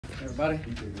Everybody?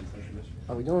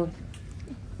 How we doing?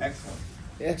 Excellent.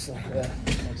 Excellent, yeah.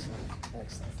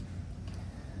 Excellent.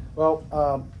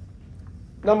 Well,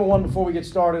 number one, before we get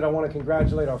started, I want to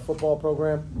congratulate our football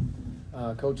program.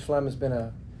 Coach Flem has been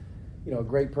a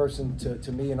great person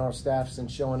to me and our staff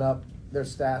since showing up. Their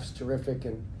staff's terrific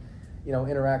and,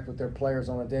 interact with their players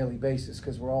on a daily basis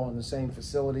because we're all in the same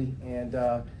facility. And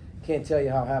can't tell you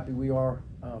how happy we are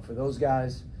for those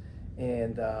guys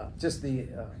and just the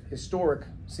historic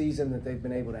season that they've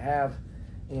been able to have.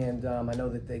 And I know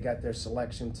that they got their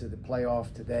selection to the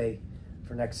playoff today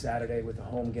for next Saturday with a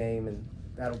home game, and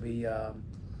that'll be a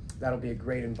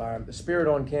great environment. The spirit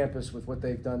on campus with what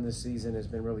they've done this season has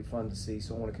been really fun to see.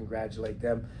 So I want to congratulate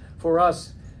them. For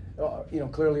us,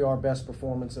 clearly our best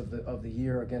performance of the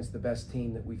year against the best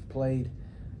team that we've played.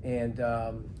 And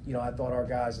I thought our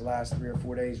guys the last 3 or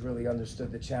 4 days really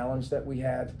understood the challenge that we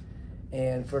had.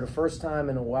 And for the first time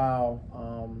in a while,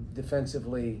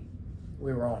 defensively,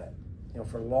 we were on it.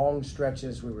 For long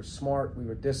stretches, we were smart, we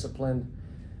were disciplined,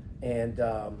 and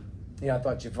I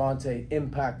thought Javonte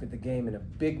impacted the game in a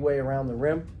big way around the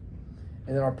rim.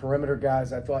 And then our perimeter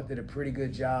guys, I thought, did a pretty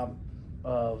good job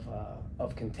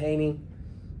of containing,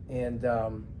 and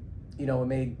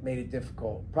it made it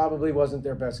difficult. Probably wasn't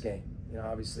their best game.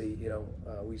 Obviously,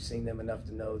 we've seen them enough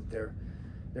to know that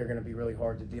they're going to be really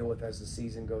hard to deal with as the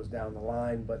season goes down the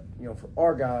line. But for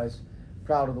our guys,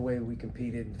 proud of the way we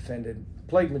competed and defended,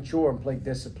 played mature and played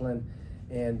discipline,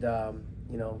 and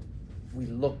we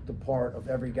looked the part of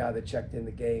every guy that checked in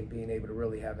the game, being able to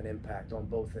really have an impact on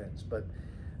both ends. But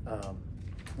a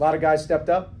lot of guys stepped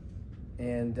up,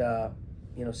 and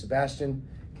Sebastian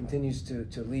continues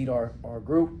to lead our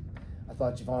group. I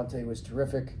thought Javonte was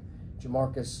terrific.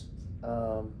 Jamarcus,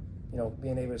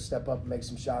 being able to step up and make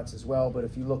some shots as well. But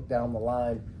if you look down the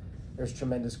line, there's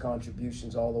tremendous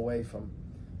contributions all the way from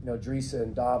Drisa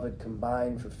and David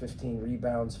combined for 15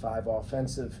 rebounds, 5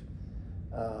 offensive.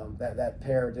 That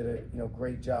pair did a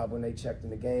great job when they checked in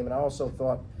the game. And I also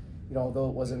thought, although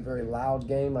it wasn't a very loud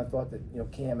game, I thought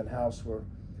that Cam and House were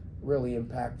really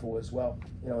impactful as well,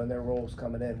 in their roles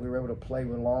coming in. We were able to play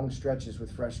with long stretches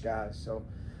with fresh guys. So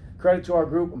credit to our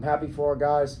group. I'm happy for our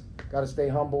guys. Got to stay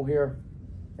humble here.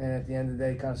 And at the end of the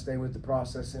day, kind of stay with the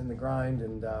process and the grind.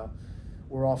 And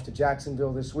we're off to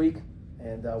Jacksonville this week.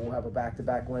 And we'll have a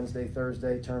back-to-back Wednesday,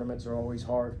 Thursday. Tournaments are always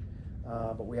hard.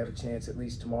 But we have a chance at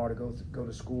least tomorrow to go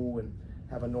to school and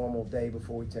have a normal day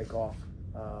before we take off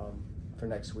for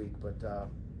next week. But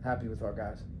happy with our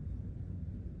guys.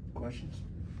 Questions?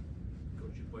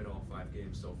 Coach, you played all 5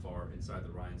 games so far inside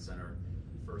the Ryan Center.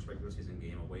 First regular season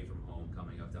game away from home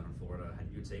coming up down in Florida. How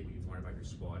do you take what you've learned about your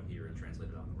squad here and translate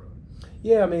it on the road?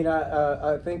 Yeah, I mean,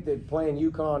 I think that playing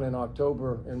UConn in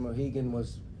October in Mohegan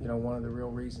was, one of the real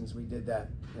reasons we did that.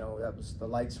 That was the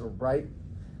lights were bright.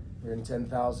 You're in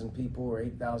 10,000 people or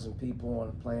 8,000 people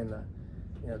on playing the,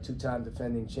 2-time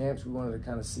defending champs. We wanted to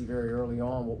kind of see very early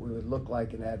on what we would look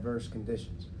like in adverse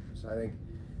conditions. So I think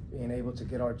being able to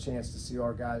get our chance to see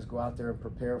our guys go out there and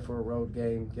prepare for a road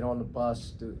game, get on the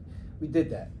bus, we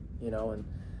did that, and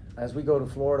as we go to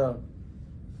Florida,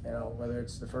 whether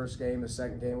it's the first game, the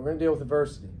second game, we're going to deal with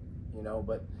adversity,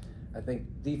 but I think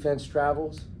defense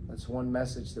travels. That's one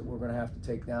message that we're going to have to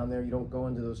take down there. You don't go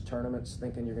into those tournaments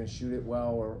thinking you're going to shoot it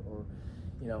well or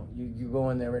you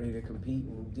go in there ready to compete,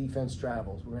 and defense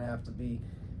travels. We're going to have to be,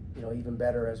 even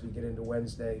better as we get into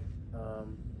Wednesday.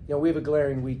 We have a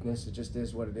glaring weakness. It just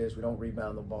is what it is. We don't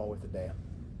rebound the ball with a damn.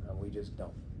 We just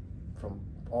don't. From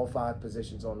all 5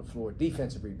 positions on the floor,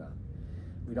 defensive rebound.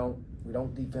 We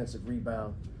don't defensive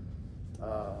rebound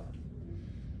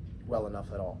well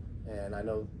enough at all. And I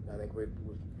think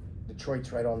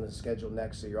Detroit's right on the schedule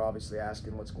next, so you're obviously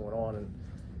asking what's going on. And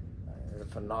they're a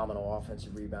phenomenal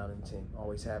offensive rebounding team.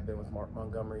 Always have been with Mark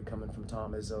Montgomery coming from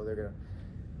Tom Izzo. They're going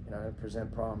to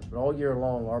present problems. But all year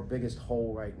long, our biggest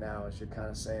hole right now is you're kind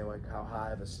of saying, like, how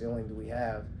high of a ceiling do we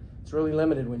have? It's really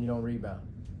limited when you don't rebound.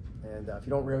 And if you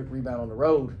don't rebound on the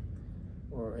road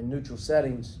or in neutral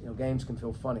settings, games can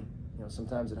feel funny.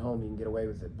 Sometimes at home you can get away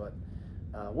with it, but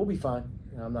we'll be fine.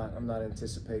 I'm not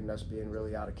anticipating us being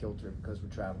really out of kilter because we're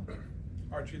traveling.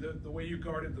 Archie, the way you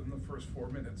guarded them the first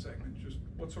 4-minute segment, just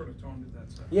what sort of tone did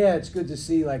that set? Yeah, it's good to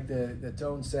see like the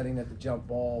tone setting at the jump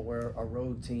ball where a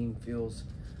road team feels,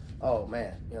 oh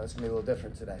man, it's gonna be a little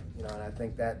different today. And I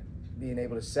think that being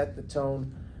able to set the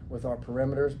tone with our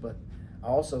perimeters, but I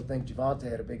also think Javonte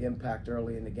had a big impact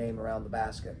early in the game around the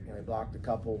basket. He blocked a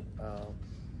couple.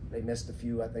 They missed a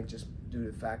few, I think, just due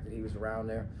to the fact that he was around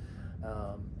there.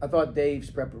 I thought Dave's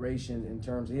preparation in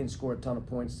terms, he didn't score a ton of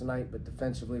points tonight, but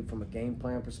defensively from a game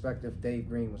plan perspective, Dave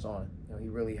Green was on it. He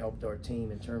really helped our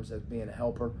team in terms of being a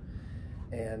helper.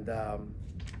 And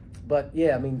But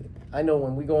yeah, I mean, I know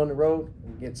when we go on the road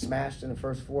and get smashed in the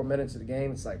first 4 minutes of the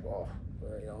game, it's like, well,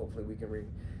 hopefully we can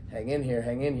hang in here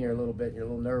a little bit. You're a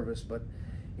little nervous, but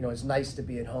it's nice to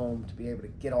be at home, to be able to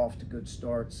get off to good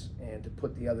starts and to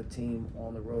put the other team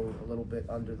on the road a little bit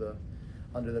under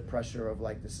the pressure of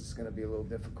like, this is going to be a little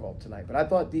difficult tonight. But I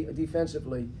thought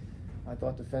defensively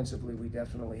we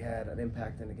definitely had an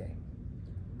impact in the game.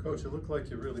 Coach, it looked like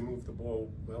you really moved the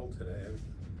ball well today. I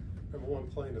remember one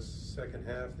play in the second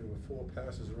half, there were 4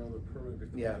 passes around the perimeter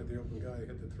before you had the open guy,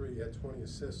 hit the 3, you had 20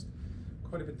 assists.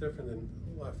 Quite a bit different than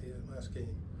last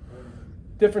game.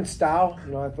 Different style.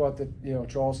 I thought that,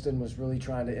 Charleston was really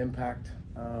trying to impact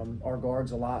our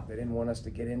guards a lot. They didn't want us to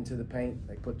get into the paint.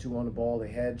 They put 2 on the ball, they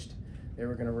hedged. They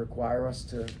were going to require us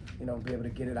to, be able to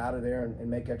get it out of there and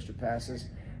make extra passes.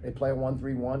 They play a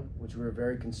 1-3-1, which we were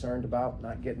very concerned about,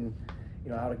 not getting,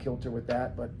 out of kilter with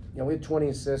that. But, we had 20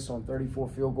 assists on 34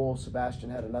 field goals. Sebastian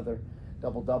had another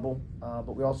double-double.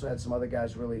 But we also had some other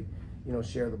guys really,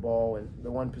 share the ball. And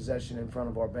the one possession in front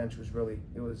of our bench was really,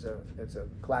 it's a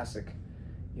classic,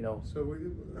 So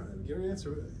your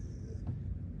answer,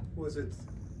 was it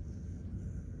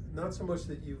not so much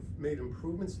that you've made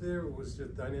improvements there, or was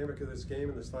it the dynamic of this game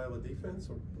and the style of defense,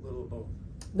 or a little of both?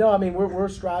 No, I mean, we're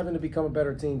striving to become a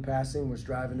better team passing. We're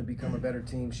striving to become a better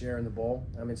team sharing the ball.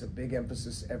 I mean, it's a big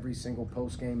emphasis every single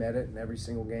post-game edit and every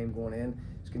single game going in.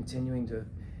 It's continuing to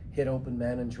hit open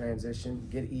men in transition,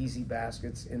 get easy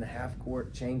baskets in the half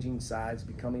court, changing sides,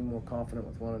 becoming more confident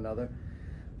with one another.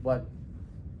 But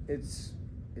it's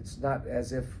not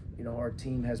as if, our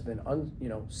team has been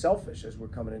selfish as we're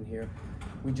coming in here.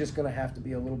 We're just going to have to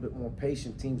be a little bit more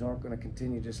patient. Teams aren't going to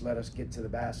continue to just let us get to the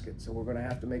basket. So we're going to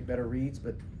have to make better reads.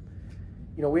 But,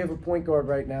 we have a point guard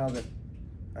right now that,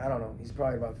 I don't know, he's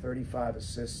probably about 35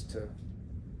 assists to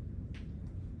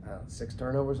 6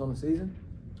 turnovers on the season.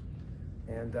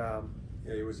 And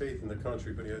yeah, he was 8th in the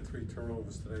country, but he had 3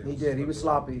 turnovers today. He did. He was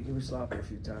sloppy. He was sloppy a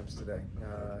few times today.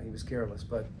 He was careless.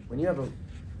 But when you have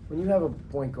a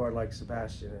point guard like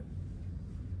Sebastian, it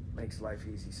makes life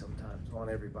easy sometimes on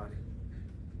everybody.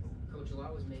 Coach, a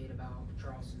lot was made about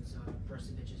Charleston's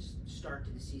Brcevich's start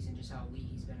to the season, just how weak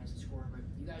he's been as a scorer. But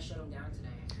you guys shut him down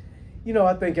today.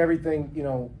 I think everything.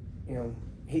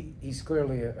 He's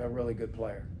clearly a really good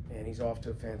player, and he's off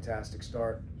to a fantastic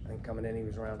start. I think coming in, he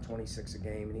was around 26 a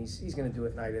game, and he's going to do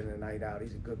it night in and night out.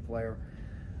 He's a good player.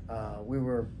 We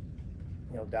were,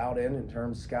 dialed in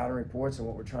terms of scouting reports and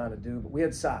what we're trying to do, but we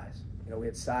had size. We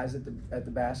had size at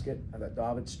the basket. I thought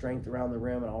David's strength around the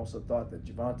rim, and I also thought that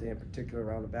Javante in particular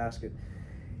around the basket.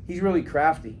 He's really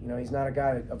crafty. He's not a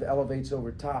guy that elevates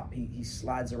over top. He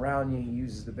slides around you. He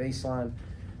uses the baseline.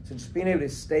 So just being able to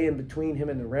stay in between him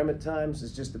and the rim at times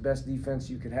is just the best defense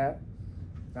you could have.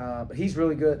 But he's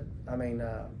really good. I mean,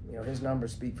 his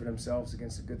numbers speak for themselves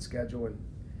against a good schedule, and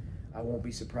I won't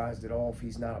be surprised at all if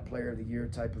he's not a player of the year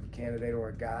type of candidate, or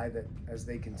a guy that, as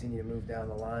they continue to move down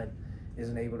the line,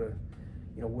 isn't able to,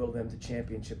 will them to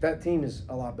championship. That team is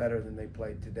a lot better than they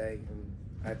played today, and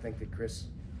I think that Chris,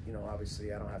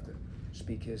 obviously I don't have to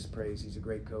speak his praise. He's a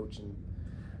great coach, and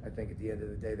I think at the end of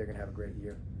the day they're going to have a great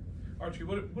year. Archie,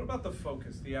 what about the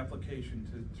focus, the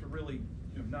application to really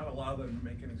not allow them to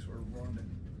make any sort of run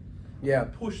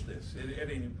and push this at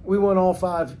any point? We won all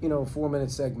 5 4-minute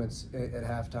segments at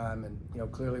halftime,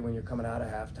 and clearly when you're coming out of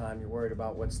halftime, you're worried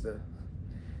about what's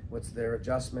their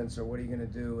adjustments, or what are you going to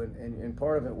do, and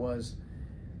part of it was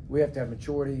we have to have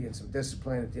maturity and some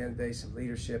discipline at the end of the day, some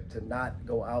leadership, to not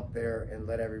go out there and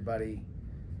let everybody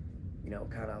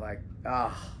kind of like,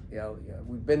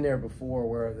 we've been there before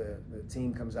where the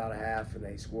team comes out of half and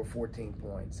they score 14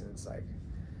 points, and it's like,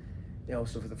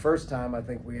 so for the first time, I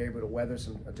think we were able to weather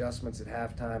some adjustments at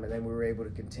halftime, and then we were able to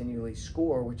continually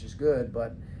score, which is good.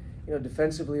 But,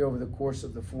 defensively over the course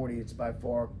of the 40, it's by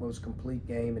far the most complete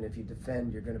game, and if you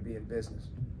defend, you're going to be in business.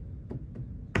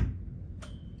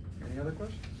 Any other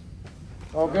questions?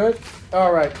 All good?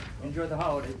 All right. Enjoy the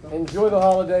holiday. Enjoy the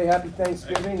holiday. Happy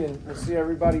Thanksgiving, and we'll see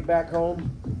everybody back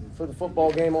home for the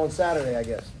football game on Saturday, I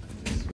guess.